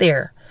 Something out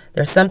there.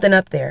 There's something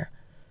up there.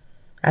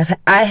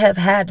 I have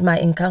had my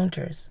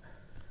encounters.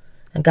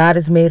 And God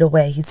has made a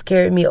way. He's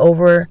carried me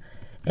over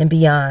and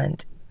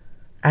beyond.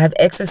 I have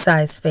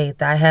exercised faith.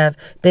 I have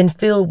been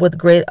filled with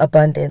great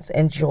abundance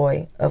and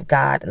joy of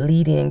God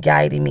leading and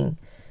guiding me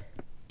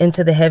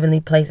into the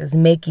heavenly places,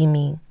 making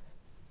me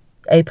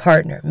a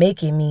partner,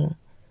 making me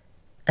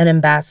an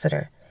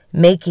ambassador,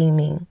 making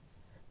me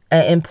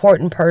an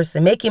important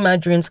person, making my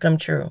dreams come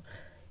true,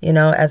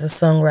 as a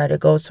songwriter,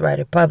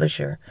 ghostwriter,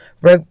 publisher,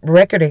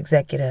 record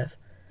executive,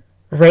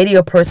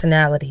 radio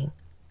personality,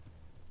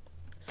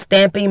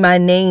 stamping my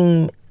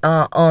name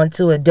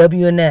onto a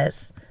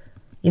WNS,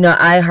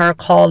 iHeart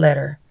call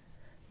letter,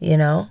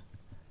 the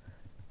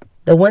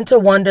Winter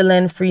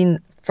Wonderland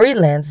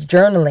freelance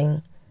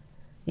journaling,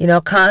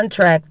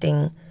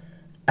 contracting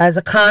as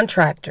a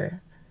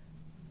contractor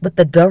with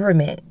the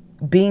government,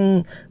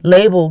 being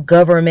labeled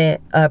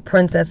government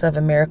princess of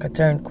America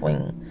turned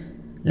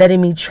queen,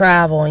 letting me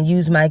travel and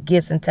use my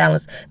gifts and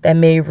talents that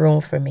made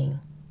room for me,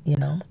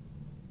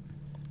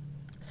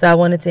 So I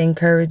wanted to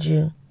encourage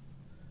you.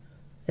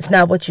 It's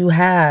not what you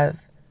have,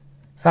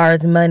 as far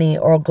as money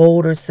or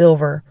gold or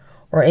silver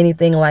or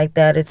anything like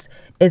that.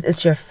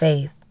 It's your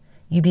faith.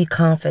 You be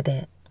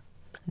confident.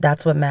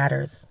 That's what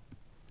matters.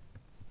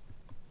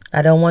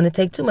 I don't want to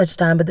take too much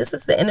time, but this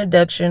is the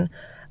introduction,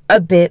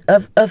 a bit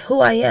of who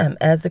I am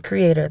as the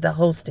creator, the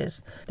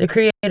hostess, the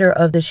creator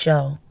of the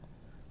show.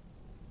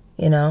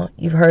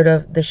 You've heard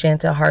of the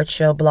Chantel Hart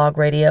Show blog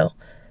radio,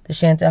 the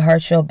Chantel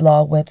Hart Show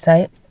blog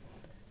website,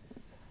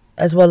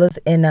 as well as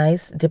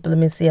NICE,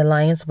 Diplomacy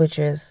Alliance, which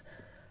is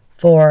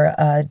for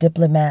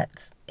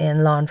diplomats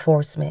and law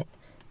enforcement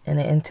in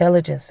the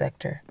intelligence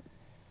sector.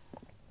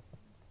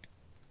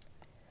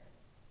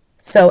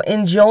 So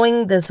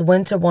enjoying this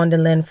Winter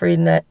Wonderland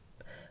freelance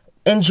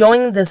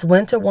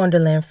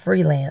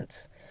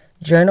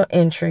journal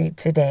entry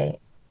today,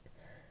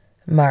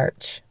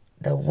 March,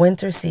 the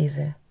winter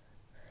season.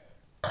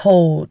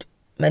 Cold,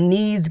 my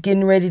knees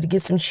getting ready to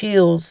get some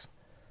chills,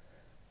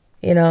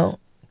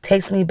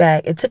 takes me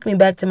back. It took me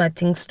back to my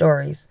Tink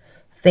stories.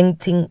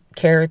 Tink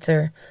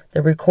character,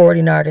 the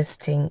recording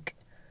artist Tink,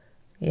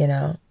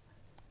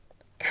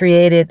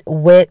 created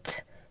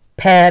wet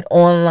pad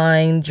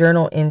online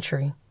journal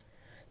entry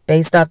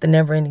based off the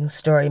never-ending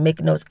story,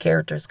 making those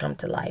characters come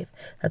to life.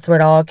 That's where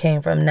it all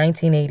came from,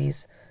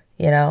 1980s,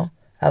 I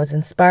was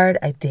inspired,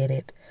 I did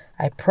it.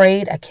 I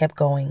prayed, I kept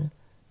going.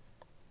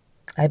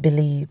 I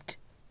believed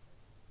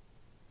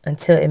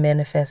until it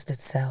manifests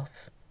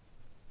itself.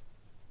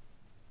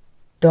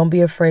 Don't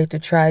be afraid to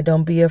try.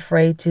 Don't be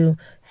afraid to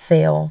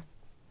fail.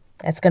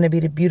 That's going to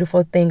be the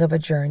beautiful thing of a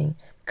journey,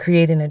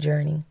 creating a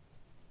journey.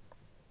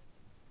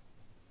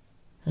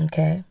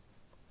 Okay?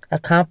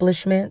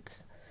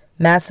 Accomplishments.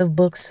 Massive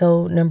book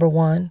sold,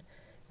 #1.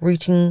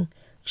 Reaching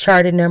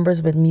charted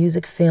numbers with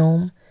music,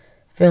 film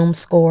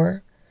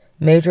score.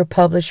 Major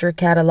publisher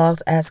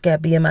catalogs, ASCAP,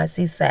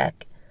 BMIC,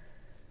 SAC.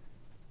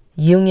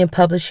 Union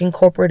Publishing,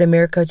 Corporate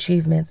America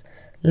Achievements.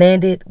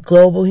 Landed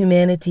Global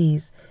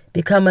Humanities.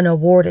 Becoming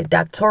awarded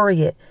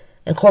doctorate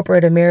in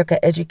Corporate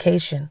America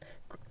Education.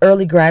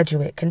 Early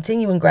graduate,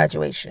 continuing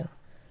graduation.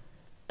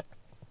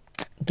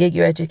 Get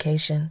your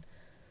education.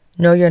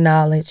 Know your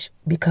knowledge.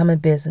 Become a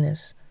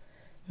business.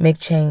 Make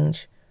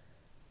change.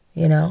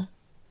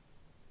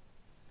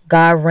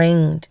 God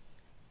reigned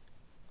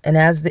And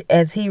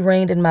as he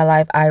reigned in my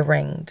life, I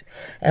reigned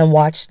and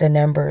watched the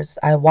numbers.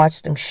 I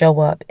watched them show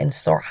up and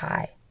soar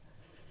high.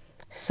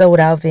 Sold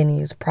out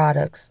venues,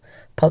 products,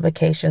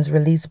 publications,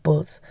 released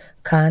books,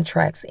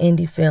 contracts,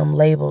 indie film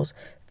labels,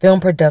 film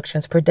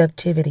productions,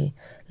 productivity,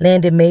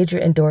 landed major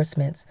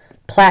endorsements,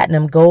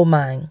 platinum, gold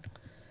mine,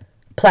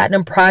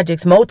 platinum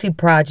projects,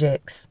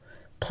 multi-projects,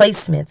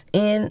 placements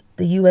in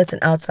the U.S.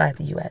 and outside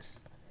the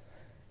U.S.,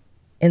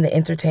 in the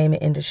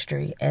entertainment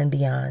industry and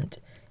beyond,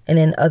 and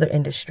in other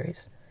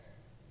industries.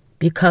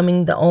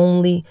 Becoming the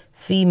only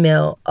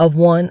female of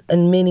one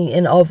and many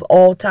and of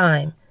all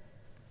time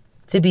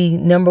to be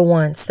number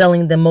one,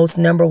 selling the most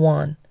number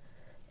one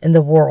in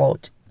the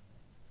world.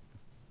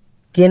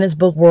 Guinness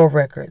Book World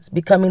Records,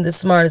 becoming the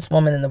smartest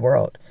woman in the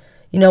world.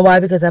 You know why?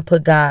 Because I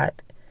put God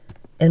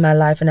in my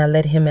life and I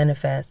let him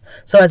manifest.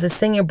 So as a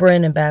senior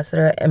brand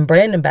ambassador,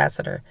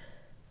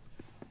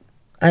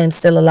 I am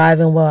still alive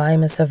and well. I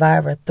am a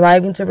survivor,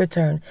 thriving to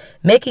return,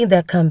 making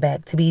that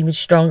comeback to be even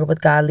stronger with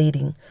God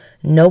leading.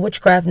 No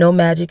witchcraft, no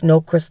magic, no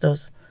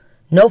crystals.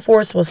 No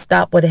force will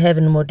stop what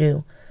heaven will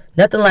do.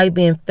 Nothing like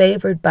being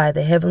favored by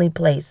the heavenly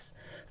place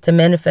to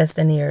manifest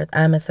in the earth.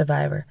 I am a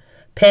survivor.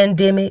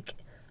 Pandemic,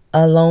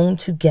 alone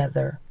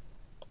together.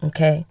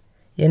 Okay?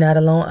 You're not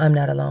alone. I'm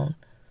not alone.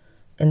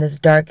 In this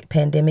dark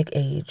pandemic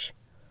age.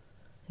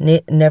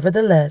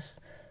 Nevertheless,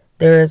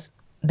 there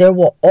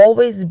will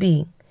always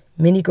be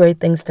many great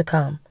things to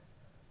come.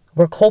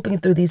 We're coping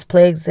through these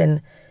plagues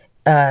and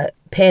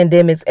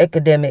pandemics,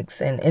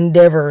 epidemics, and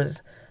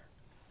endeavors.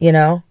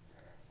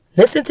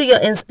 Listen to your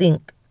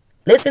instinct.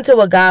 Listen to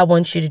what God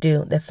wants you to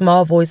do. That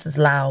small voice is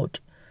loud.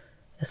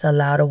 It's a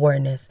loud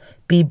awareness.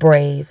 Be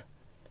brave.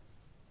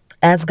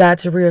 Ask God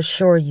to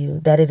reassure you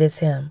that it is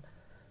him,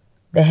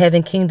 the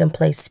heaven kingdom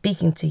place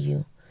speaking to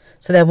you,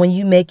 so that when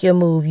you make your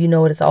move, you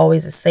know it is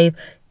always a safe,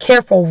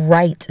 careful,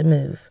 right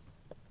move.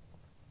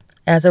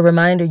 As a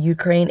reminder,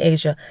 Ukraine,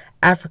 Asia,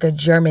 Africa,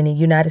 Germany,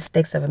 United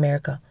States of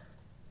America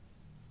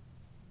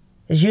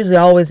is usually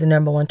always the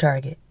number one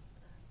target.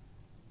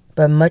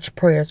 But much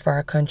prayers for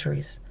our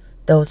countries,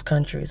 those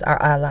countries,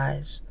 our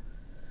allies.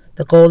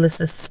 The goal is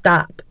to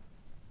stop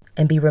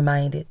and be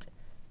reminded,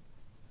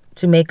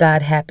 to make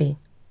God happy.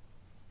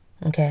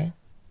 Okay?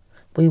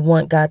 We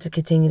want God to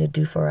continue to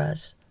do for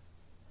us.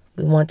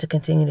 We want to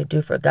continue to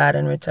do for God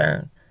in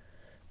return.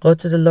 Go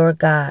to the Lord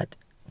God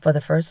for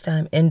the first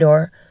time,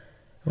 indoor.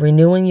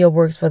 Renewing your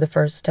works for the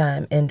first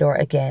time, indoor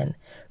again.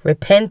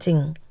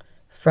 Repenting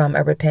from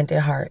a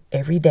repentant heart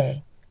every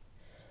day.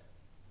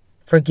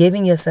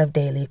 Forgiving yourself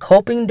daily.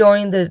 Coping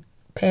during the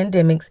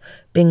pandemics.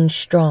 Being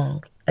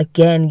strong.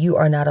 Again, you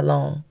are not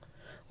alone.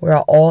 We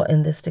are all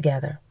in this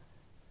together.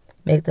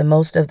 Make the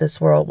most of this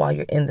world while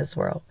you're in this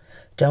world.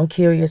 Don't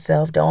kill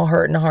yourself. Don't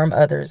hurt and harm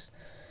others.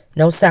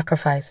 No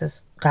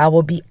sacrifices. God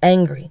will be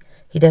angry.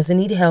 He doesn't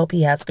need help.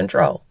 He has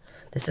control.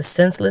 This is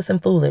senseless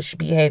and foolish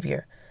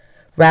behavior.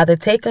 Rather,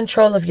 take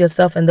control of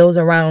yourself and those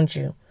around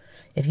you.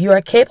 If you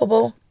are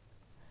capable,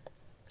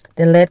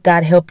 then let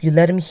God help you.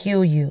 Let him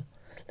heal you.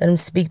 Let him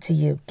speak to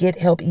you. Get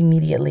help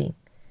immediately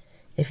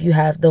if you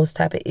have those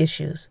type of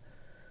issues.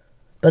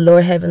 But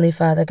Lord, Heavenly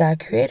Father, God,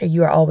 Creator,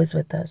 you are always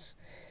with us.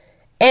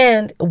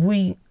 And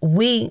we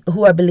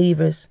who are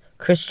believers,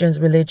 Christians,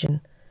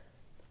 religion,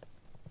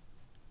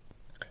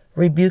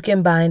 rebuke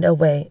and bind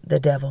away the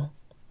devil,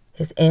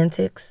 his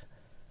antics,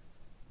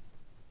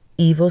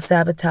 evil,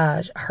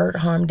 sabotage, hurt,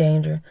 harm,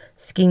 danger,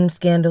 schemes,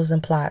 scandals,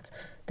 and plots,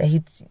 that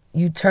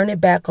you turn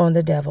it back on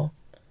the devil.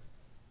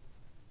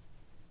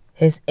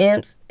 His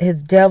imps,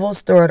 his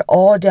devils, throw it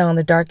all down,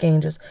 the dark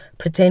angels,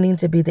 pretending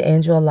to be the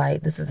angel of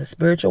light. This is a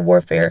spiritual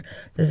warfare.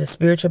 This is a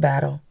spiritual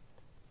battle.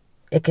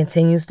 It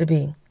continues to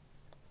be.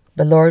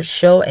 But Lord,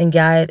 show and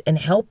guide and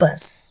help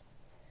us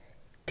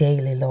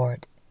daily,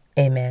 Lord.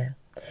 Amen.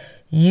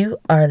 You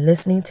are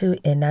listening to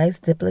A Nice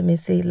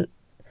Diplomacy.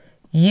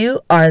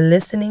 You are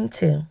listening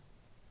to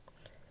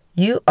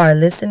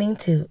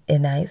A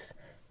Nice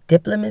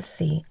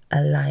Diplomacy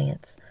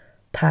Alliance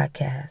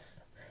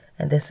podcast.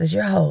 And this is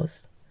your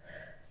host,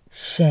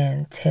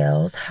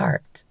 Chantel's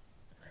Heart.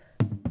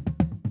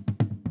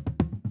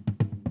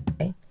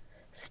 Okay.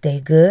 Stay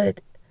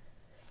good.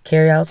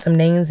 Carry out some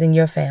names in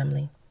your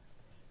family.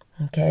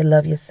 Okay,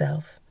 love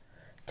yourself.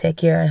 Take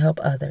care and help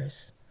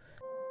others.